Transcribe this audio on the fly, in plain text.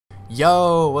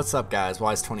Yo, what's up guys,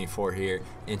 Wise24 here,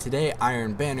 and today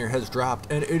Iron Banner has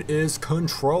dropped, and it is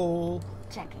Control.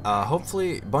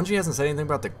 Hopefully, Bungie hasn't said anything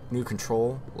about the new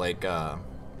Control, like, what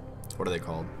are they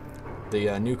called?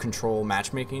 The new Control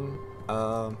matchmaking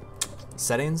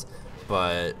settings,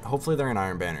 but hopefully they're in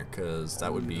Iron Banner, because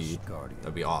that would be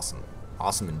awesome.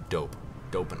 Awesome and dope.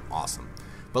 Dope and awesome.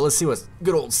 But let's see what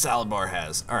good old Salad Bar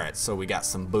has. Alright, so we got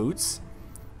some boots.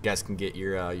 You guys can get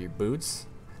your boots.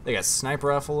 They got sniper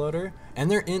rifle loader, and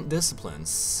they're in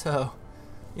disciplines, so,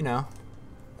 you know,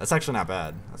 that's actually not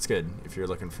bad. That's good if you're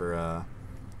looking for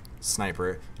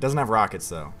sniper. It doesn't have rockets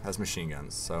though, it has machine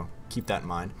guns, so keep that in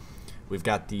mind. We've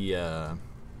got the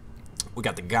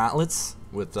gauntlets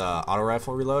with auto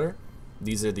rifle reloader.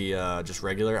 These are the just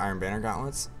regular Iron Banner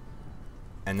gauntlets,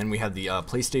 and then we have the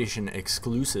PlayStation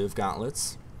exclusive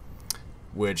gauntlets,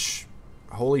 which,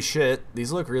 holy shit,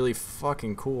 these look really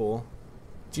fucking cool.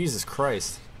 Jesus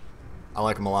Christ. I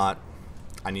like them a lot.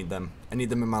 I need them. I need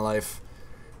them in my life.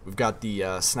 We've got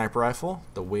the sniper rifle,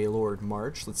 the Waylord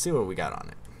March. Let's see what we got on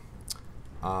it.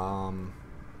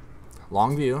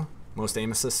 Long view, most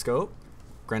aim assist scope,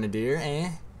 Grenadier,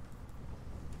 I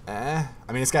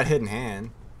mean, it's got hidden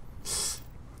hand.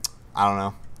 I don't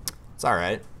know. It's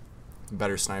alright.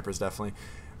 Better snipers, definitely.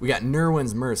 We got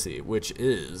Nerwin's Mercy, which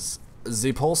is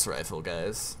the pulse rifle,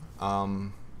 guys.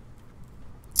 Holy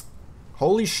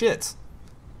shit.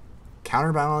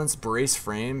 Counterbalance, brace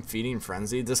frame, feeding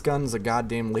frenzy. This gun's a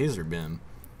goddamn laser beam.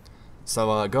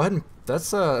 So go ahead and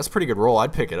that's a pretty good roll.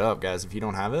 I'd pick it up, guys, if you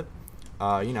don't have it.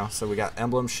 You know, so we got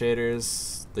emblem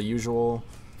shaders, the usual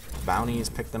bounties,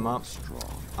 pick them up.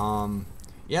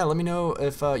 Yeah, let me know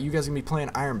if you guys are gonna be playing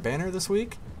Iron Banner this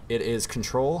week. It is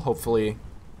Control, hopefully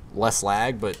less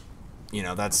lag, but you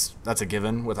know, that's a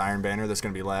given with Iron Banner. There's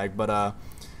gonna be lag, but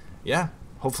yeah.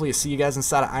 Hopefully, see you guys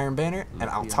inside of Iron Banner, and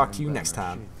I'll talk to you next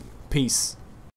time. Peace.